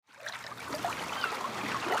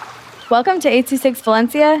Welcome to 826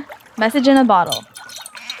 Valencia, message in a bottle.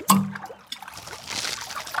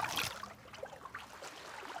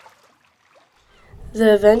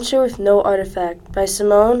 The Adventure with No Artifact by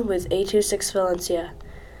Simone with 826 Valencia.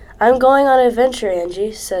 I'm going on an adventure,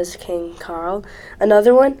 Angie, says King Carl.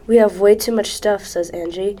 Another one? We have way too much stuff, says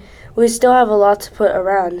Angie. We still have a lot to put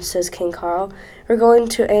around, says King Carl. We're going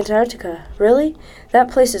to Antarctica. Really?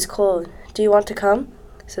 That place is cold. Do you want to come?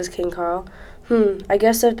 Says King Carl. I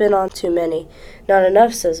guess I've been on too many. Not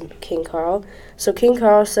enough, says King Carl. So King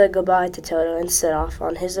Carl said goodbye to Toto and set off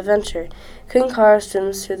on his adventure. King Carl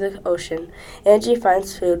swims through the ocean. Angie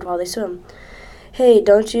finds food while they swim. Hey,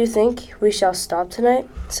 don't you think we shall stop tonight?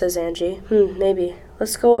 Says Angie. Maybe.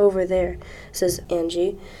 Let's go over there, says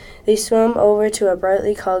Angie. They swim over to a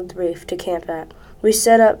brightly colored reef to camp at. We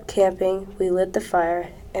set up camping, we lit the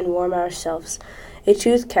fire, and warm ourselves. A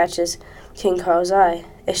tooth catches King Carl's eye.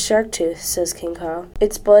 A shark tooth, says King Carl.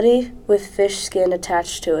 It's bloody with fish skin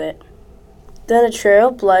attached to it. Then a trail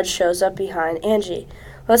of blood shows up behind Angie.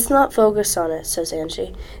 Let's not focus on it, says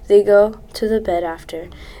Angie. They go to the bed after.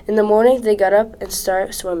 In the morning, they get up and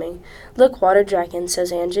start swimming. Look, water dragons,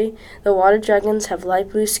 says Angie. The water dragons have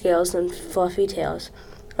light blue scales and fluffy tails.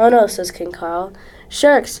 Oh no, says King Carl.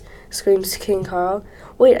 Sharks, screams King Carl.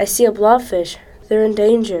 Wait, I see a blobfish. They're in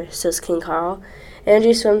danger, says King Carl.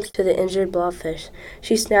 Angie swims to the injured blobfish.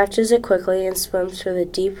 She snatches it quickly and swims for the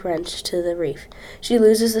deep wrench to the reef. She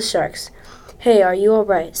loses the sharks. Hey, are you all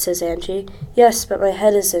right? Says Angie. Yes, but my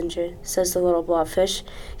head is injured, says the little blobfish.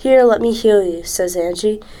 Here, let me heal you, says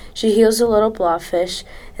Angie. She heals the little blobfish,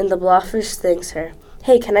 and the blobfish thanks her.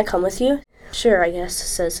 Hey, can I come with you? Sure, I guess,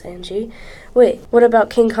 says Angie. Wait, what about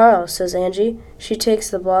King Carl? Says Angie. She takes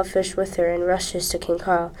the blobfish with her and rushes to King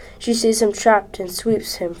Carl. She sees him trapped and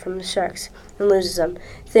sweeps him from the sharks and loses him.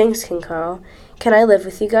 Thanks, King Carl. Can I live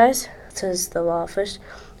with you guys? Says the blobfish.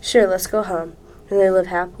 Sure, let's go home. And they live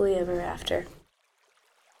happily ever after.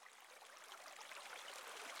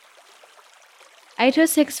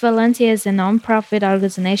 826 Valencia is a non-profit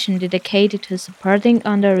organization dedicated to supporting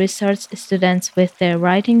under-researched students with their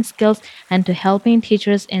writing skills and to helping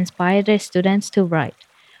teachers inspire their students to write.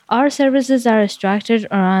 Our services are structured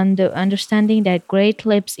around the understanding that great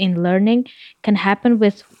leaps in learning can happen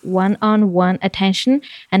with one-on-one attention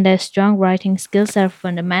and that strong writing skills are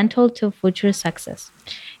fundamental to future success.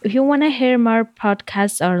 If you want to hear more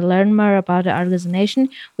podcasts or learn more about the organization,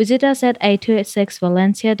 visit us at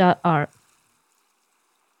 826valencia.org.